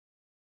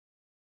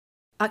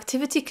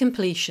Activity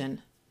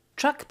completion.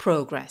 Track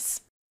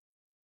progress.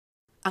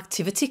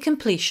 Activity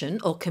completion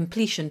or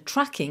completion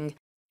tracking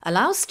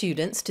allows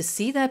students to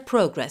see their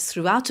progress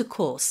throughout a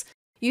course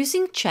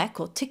using check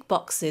or tick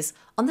boxes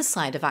on the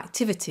side of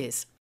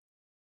activities.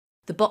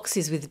 The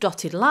boxes with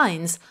dotted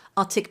lines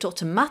are ticked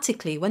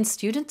automatically when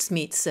students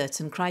meet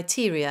certain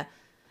criteria.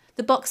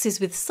 The boxes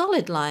with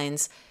solid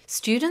lines,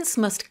 students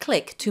must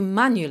click to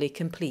manually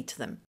complete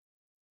them.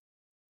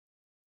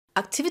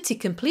 Activity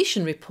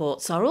completion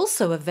reports are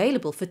also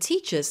available for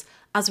teachers,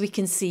 as we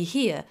can see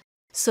here,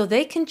 so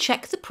they can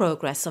check the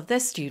progress of their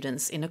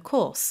students in a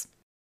course.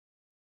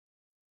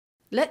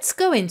 Let's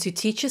go into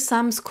Teacher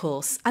Sam's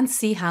course and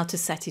see how to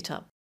set it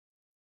up.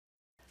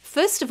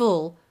 First of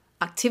all,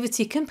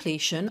 activity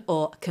completion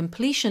or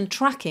completion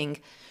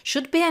tracking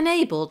should be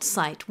enabled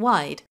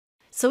site-wide,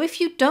 so if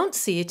you don't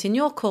see it in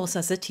your course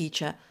as a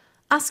teacher,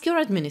 ask your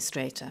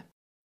administrator.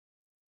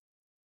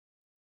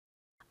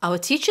 Our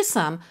Teacher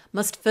Sam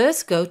must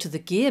first go to the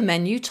gear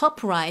menu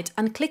top right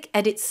and click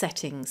Edit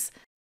Settings.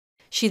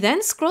 She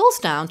then scrolls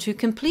down to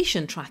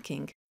Completion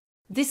Tracking.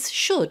 This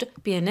should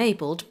be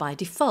enabled by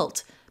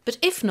default, but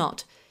if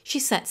not, she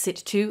sets it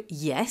to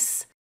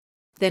Yes.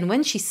 Then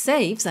when she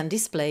saves and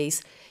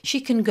displays,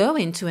 she can go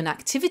into an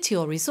activity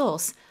or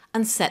resource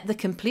and set the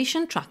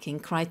completion tracking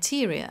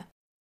criteria.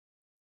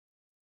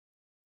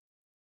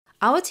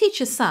 Our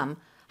Teacher Sam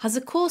has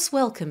a course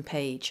welcome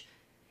page.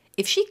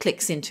 If she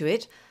clicks into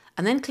it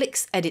and then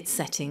clicks Edit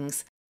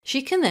Settings,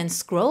 she can then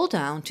scroll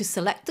down to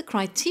select the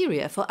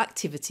criteria for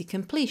activity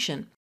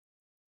completion.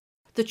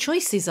 The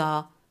choices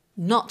are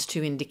not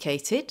to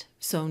indicate it,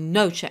 so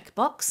no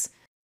checkbox,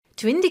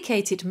 to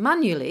indicate it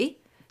manually,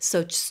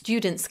 so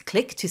students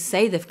click to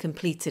say they've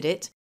completed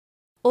it,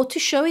 or to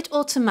show it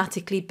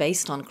automatically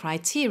based on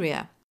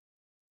criteria.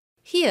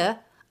 Here,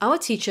 our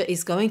teacher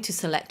is going to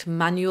select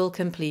manual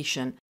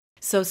completion,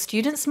 so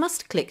students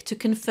must click to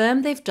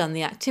confirm they've done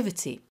the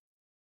activity.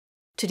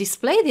 To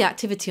display the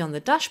activity on the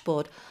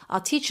dashboard,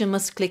 our teacher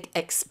must click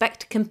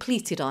Expect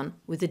Completed on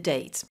with a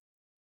date.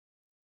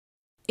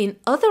 In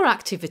other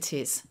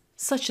activities,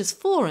 such as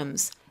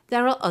forums,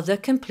 there are other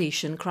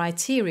completion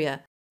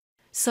criteria.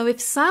 So if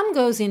Sam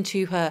goes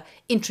into her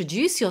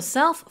Introduce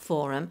Yourself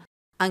forum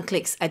and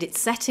clicks Edit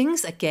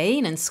Settings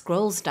again and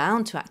scrolls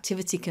down to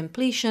Activity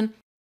Completion,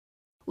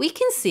 we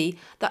can see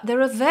that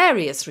there are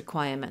various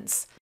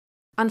requirements.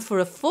 And for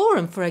a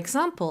forum, for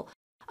example,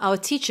 our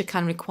teacher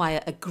can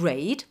require a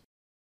grade,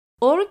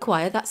 or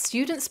require that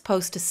students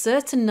post a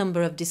certain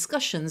number of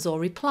discussions or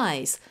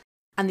replies,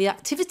 and the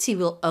activity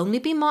will only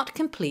be marked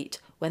complete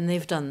when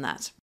they've done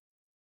that.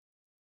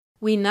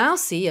 We now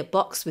see a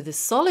box with a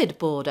solid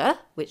border,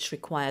 which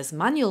requires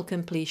manual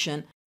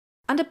completion,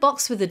 and a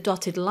box with a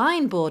dotted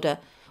line border,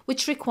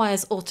 which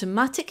requires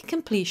automatic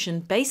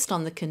completion based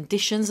on the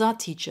conditions our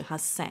teacher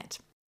has set.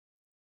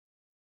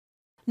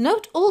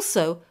 Note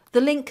also the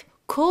link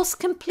Course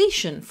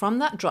Completion from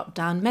that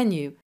drop-down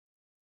menu.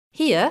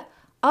 Here,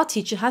 our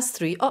teacher has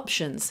three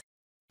options.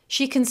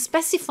 She can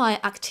specify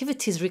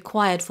activities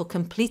required for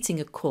completing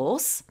a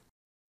course.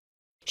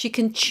 She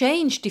can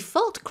change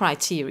default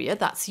criteria,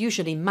 that's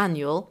usually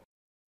manual.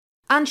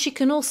 And she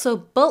can also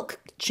bulk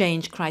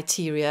change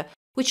criteria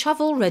which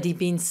have already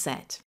been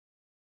set.